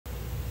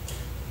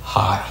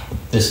Hi,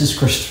 this is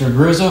Christopher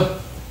Gruzza.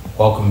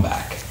 Welcome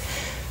back.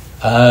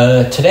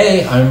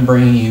 Today I'm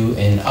bringing you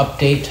an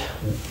update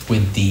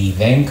with the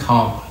Vang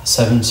Comp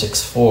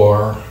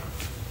 764,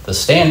 the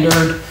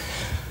standard,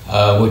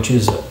 which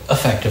is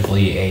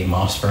effectively a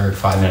Mossberg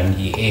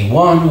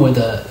 590A1 with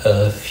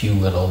a few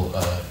little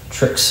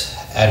tricks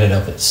added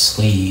up its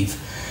sleeve.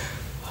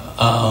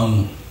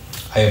 I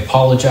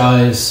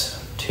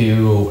apologize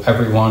to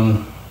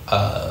everyone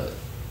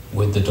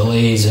with the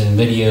delays in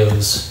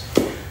videos.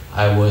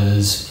 I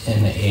was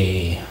in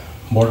a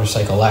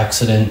motorcycle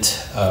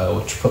accident,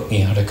 which put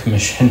me out of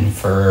commission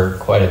for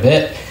quite a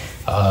bit.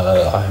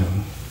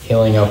 I'm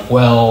healing up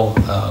well.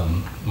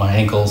 My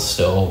ankle's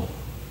still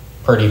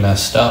pretty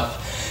messed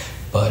up,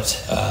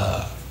 but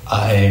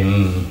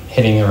I'm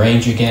hitting the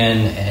range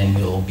again, and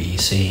you'll be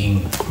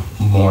seeing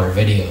more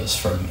videos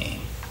from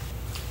me.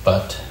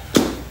 But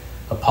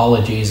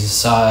apologies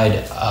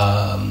aside,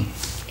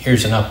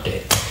 here's an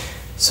update.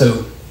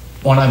 So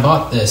when I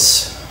bought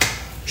this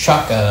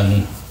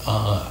shotgun,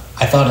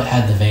 I thought it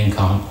had the Vang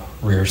Comp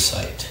Rear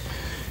Sight,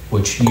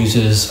 which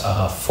uses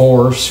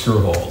 4 screw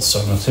holes. So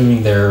I'm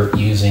assuming they're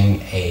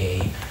using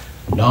a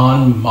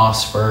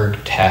non-Mossberg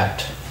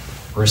tapped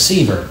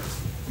receiver.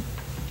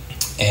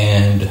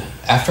 And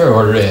after I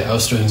ordered it, I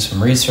was doing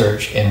some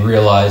research and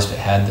realized it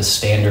had the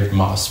standard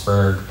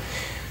Mossberg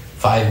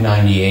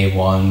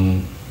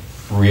 590A1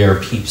 rear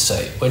peep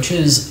sight, which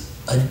is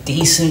a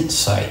decent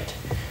sight.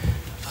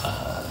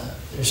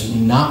 There's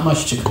not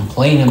much to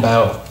complain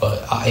about,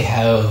 but I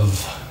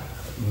have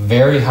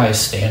very high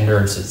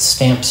standards. It's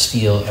stamped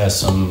steel, it has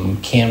some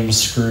cam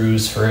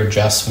screws for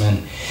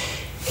adjustment.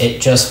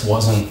 It just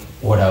wasn't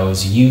what I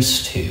was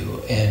used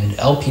to. And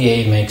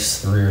LPA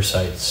makes the rear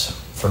sights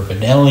for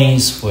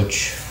Benelli's,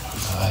 which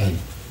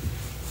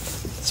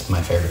it's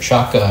my favorite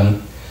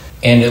shotgun.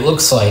 And it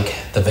looks like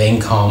the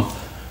Vang Comp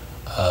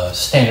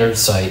standard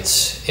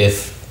sights,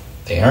 if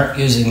they aren't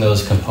using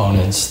those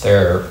components,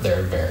 they're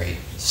very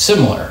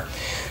similar.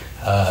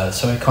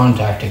 So I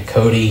contacted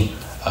Cody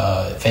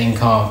Vang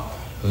Comp,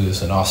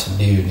 who's an awesome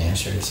dude and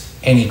answers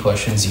any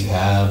questions you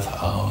have.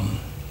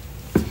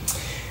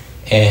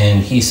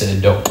 And he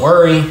said, don't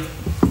worry,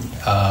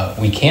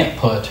 we can't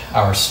put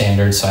our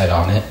standard sight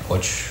on it,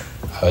 which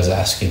I was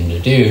asking him to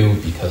do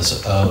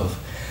because of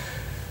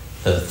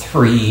the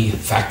 3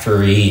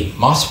 factory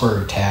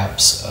Mossberg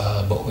taps,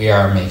 but we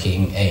are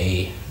making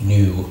a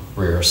new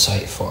rear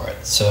sight for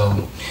it.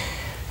 So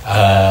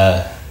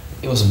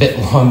it was a bit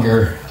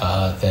longer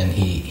than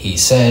he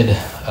said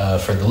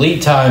for the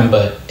lead time,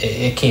 but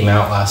it came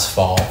out last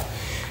fall,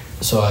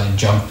 so I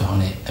jumped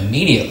on it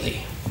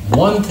immediately.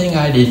 One thing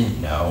I didn't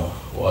know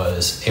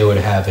was it would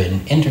have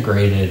an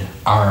integrated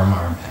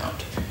RMR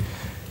mount,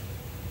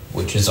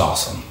 which is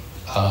awesome.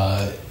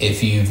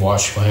 If you've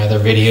watched my other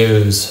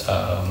videos,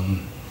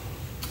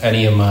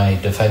 any of my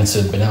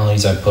defensive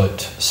Benelli's, I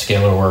put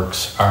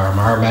ScalarWorks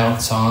RMR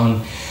mounts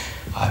on.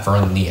 I've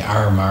run the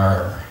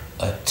RMR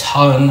a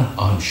ton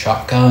on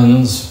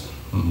shotguns,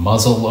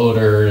 muzzle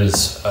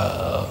loaders,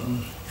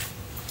 ARs,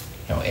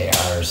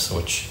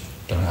 which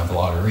don't have a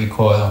lot of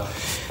recoil.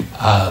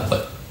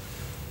 But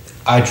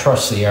I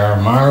trust the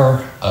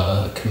RMR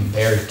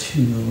compared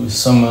to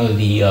some of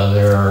the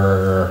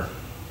other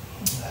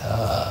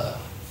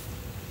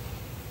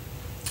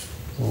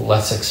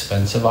less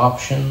expensive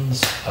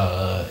options.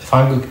 If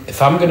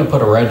I'm going to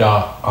put a red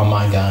dot on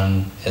my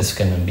gun, it's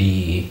going to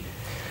be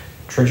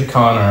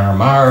Trigicon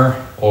RMR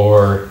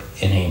or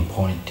an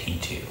Aimpoint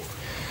T2.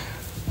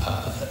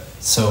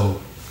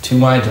 So to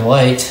my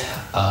delight,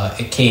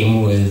 it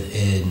came with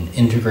an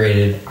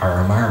integrated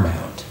RMR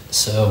mount.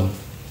 So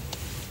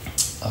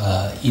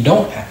you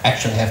don't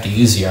actually have to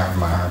use the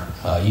RMR.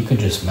 You could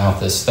just mount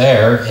this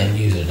there and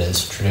use it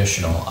as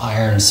traditional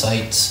iron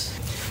sights.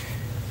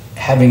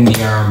 Having the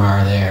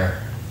RMR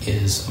there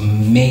is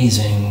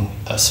amazing,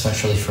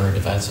 especially for a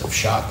defensive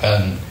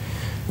shotgun.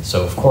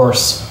 So of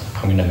course,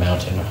 I'm going to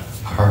mount an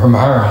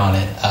RMR on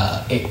it.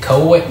 It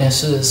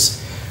co-witnesses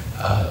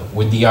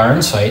with the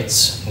iron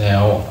sights.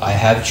 Now, I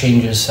have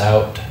changed this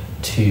out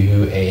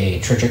to a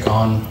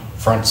Trigicon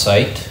front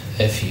sight,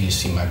 if you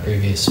see my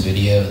previous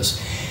videos.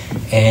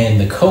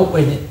 And the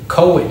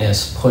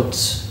co-witness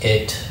puts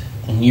it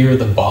near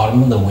the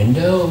bottom of the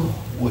window,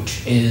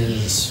 which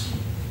is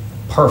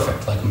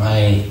perfect. Like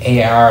my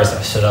ARs,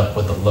 I set up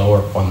with the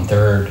lower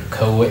 1/3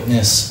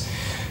 co-witness.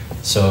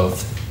 So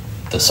if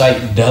the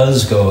sight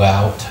does go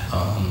out,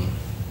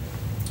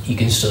 you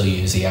can still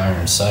use the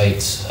iron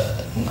sights.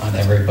 Not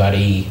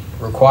everybody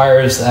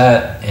requires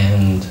that,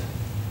 and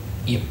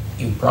you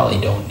probably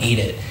don't need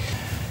it.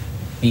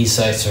 These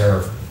sights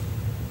are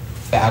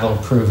battle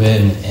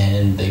proven,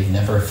 and they've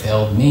never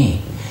failed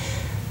me.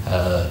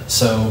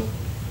 So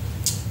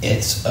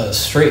it's a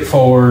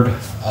straightforward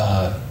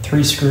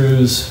 3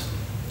 screws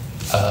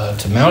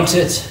to mount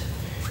it.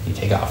 You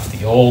take off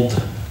the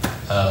old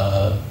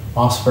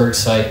Mossberg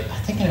sight. I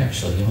think I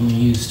actually only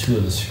used 2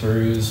 of the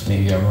screws.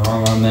 Maybe I'm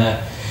wrong on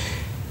that.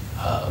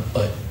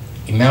 But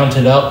you mount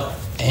it up,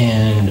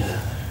 and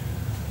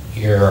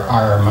your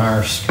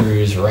RMR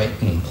screws right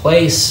in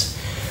place.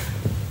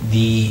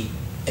 The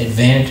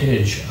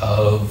advantage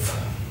of,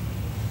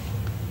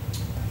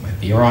 I might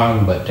be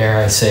wrong, but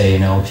dare I say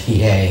an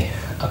LPA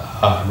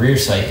rear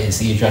sight is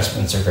the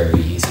adjustments are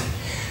very easy.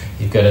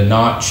 You've got a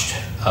notched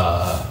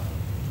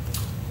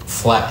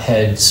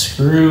flathead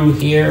screw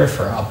here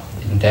for up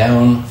and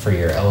down for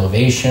your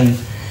elevation,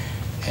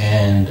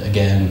 and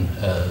again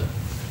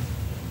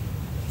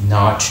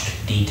notched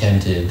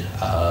detented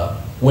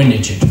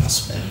windage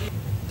adjustment.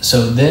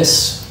 So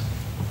this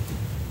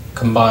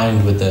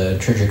combined with the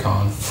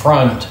Trijicon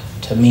front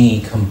to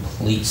me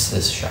completes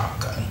this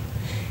shotgun.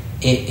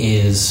 It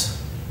is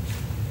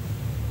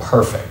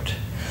perfect.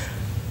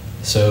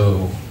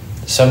 So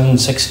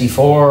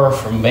 764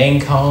 from Vang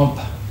Comp,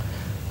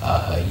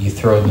 you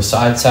throw the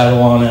side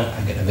saddle on it.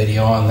 I got a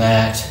video on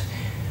that.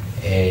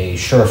 A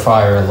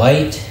Surefire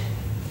light,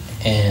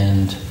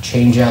 and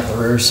change out the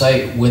rear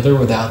sight with or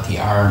without the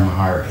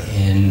RMR,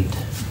 and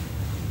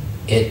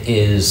it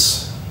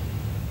is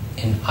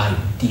an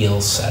ideal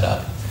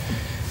setup.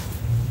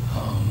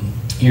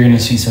 You're going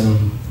to see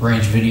some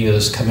range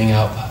videos coming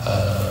up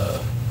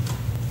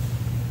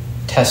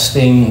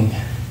testing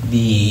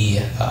the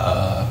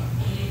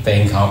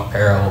Vang Comp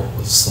barrel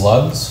with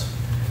slugs,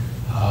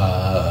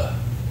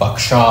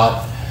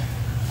 buckshot,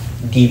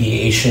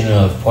 deviation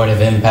of point of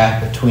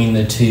impact between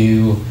the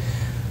two,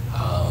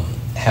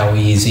 how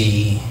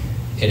easy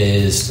it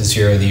is to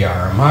zero the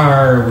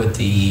RMR with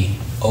the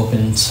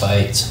open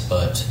sights,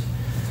 but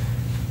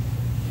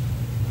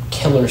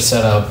killer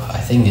setup. I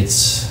think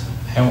it's,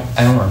 I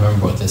don't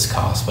remember what this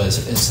cost, but it's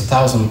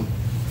 $1,000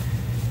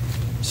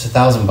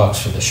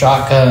 for the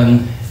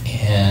shotgun,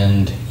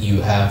 and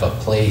you have a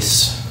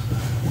place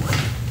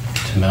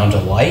to mount a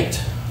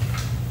light.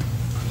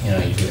 You know,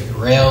 you do your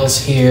rails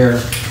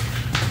here,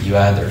 you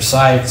add their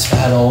side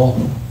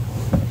saddle,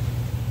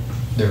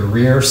 their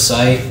rear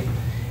sight,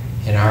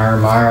 an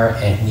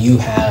RMR, and you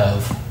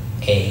have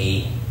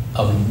a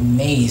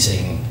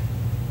amazing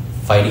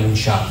fighting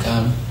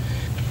shotgun.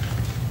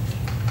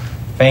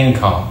 Vang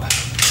Comp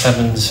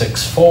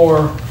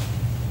 764,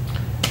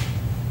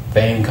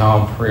 Vang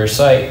Comp rear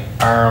sight,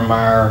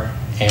 RMR,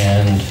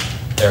 and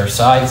their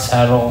side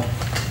saddle.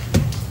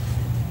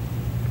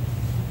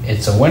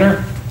 It's a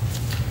winner.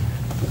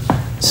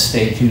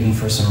 Stay tuned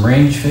for some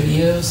range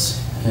videos.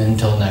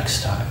 Until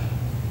next time,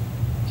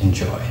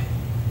 enjoy.